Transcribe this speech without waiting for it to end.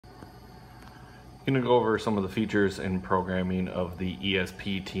I'm going to go over some of the features and programming of the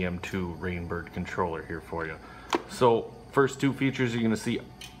ESP-TM2 Rainbird controller here for you. So first two features you're going to see: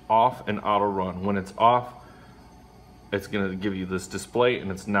 off and auto run. When it's off, it's going to give you this display and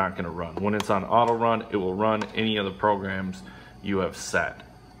it's not going to run. When it's on auto run, it will run any of the programs you have set.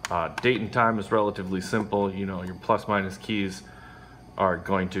 Date and time is relatively simple. You know, your plus minus keys are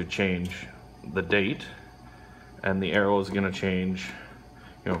going to change the date, and the arrow is going to change,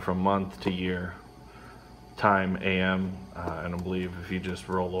 you know, from month to year, time, AM, and I believe if you just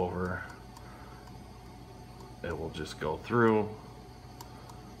roll over, it will just go through.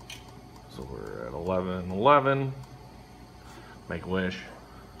 So we're at 11:11. Make a wish.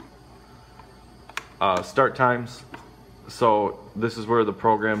 Start times. So this is where the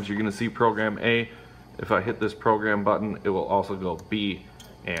programs, you're going to see program A. If I hit this program button, it will also go B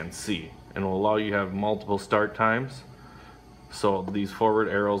and C, and will allow you to have multiple start times. So these forward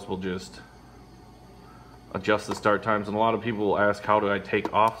arrows will just adjust the start times, and a lot of people will ask, how do I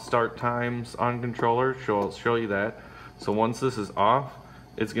take off start times on controller? I'll show you that. So once this is off,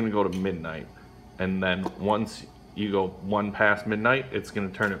 it's going to go to midnight, and then once you go one past midnight, it's going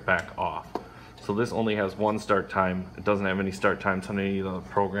to turn it back off. So this only has one start time. It doesn't have any start times on any of the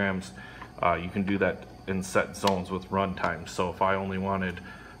programs. You can do that in set zones with run times. So if I only wanted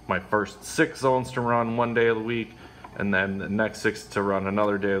my first 6 zones to run one day of the week, and then the next 6 to run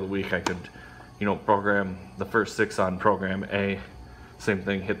another day of the week, I could, you know, program the first 6 on program A. Same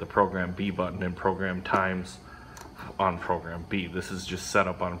thing, hit the program B button and program times on program B. This is just set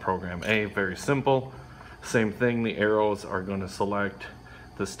up on program A, very simple. Same thing, the arrows are going to select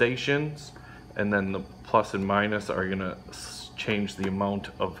the stations, and then the plus and minus are going to change the amount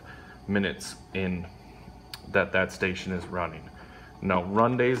of minutes in that station is running. Now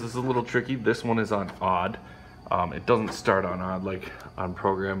run days is a little tricky. This one is on odd. It doesn't start on odd like on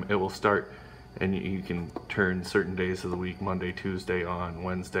program. It will start, and you can turn certain days of the week, Monday, Tuesday on,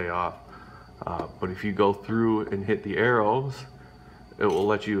 Wednesday off. But if you go through and hit the arrows, it will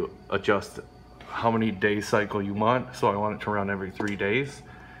let you adjust how many day cycle you want. So I want it to run every 3 days,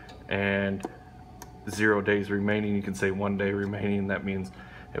 and 0 days remaining, you can say 1 day remaining. That means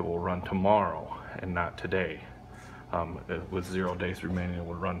it will run tomorrow and not today. With 0 days remaining, it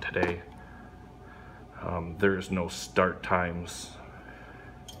will run today. There is no start times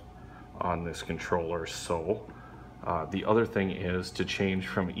on this controller. So the other thing is, to change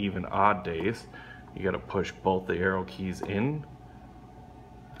from even odd days, you got to push both the arrow keys in,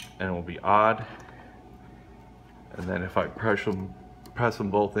 and it will be odd. And then if I press them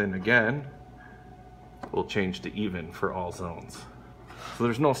both in again, we'll change to even for all zones. So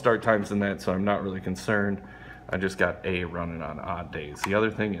there's no start times in that, so I'm not really concerned. I just got A running on odd days. The other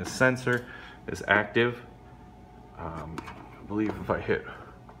thing is sensor is active. I believe if I hit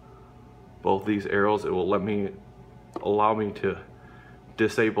both these arrows, it will allow me to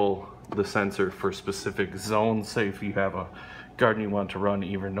disable the sensor for specific zones. Say if you have a garden you want to run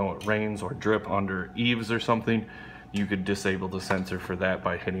even though it rains or drip under eaves or something, you could disable the sensor for that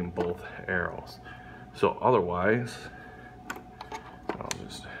by hitting both arrows. So otherwise, I'll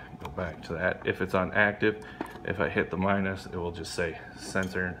just go back to that. If it's on active, if I hit the minus, it will just say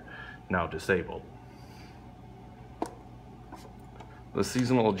sensor now disabled. The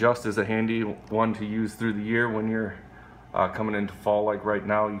seasonal adjust is a handy one to use through the year. When you're coming into fall, like right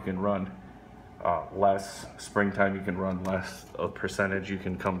now, you can run less. Springtime, you can run less of percentage. You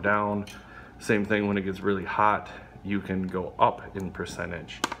can come down. Same thing when it gets really hot, you can go up in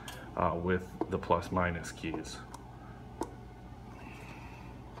percentage with the plus minus keys.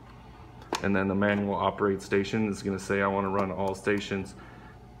 And then the manual operate station is going to say I want to run all stations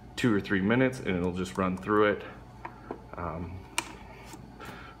 2 or 3 minutes, and it'll just run through it.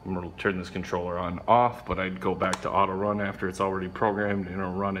 I'm going to turn this controller on off, but I'd go back to auto run after it's already programmed, and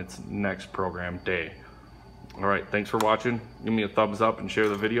it'll run its next program day. Alright, thanks for watching. Give me a thumbs up and share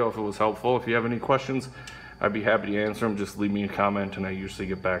the video if it was helpful. If you have any questions, I'd be happy to answer them. Just leave me a comment, and I usually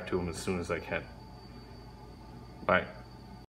get back to them as soon as I can. Bye.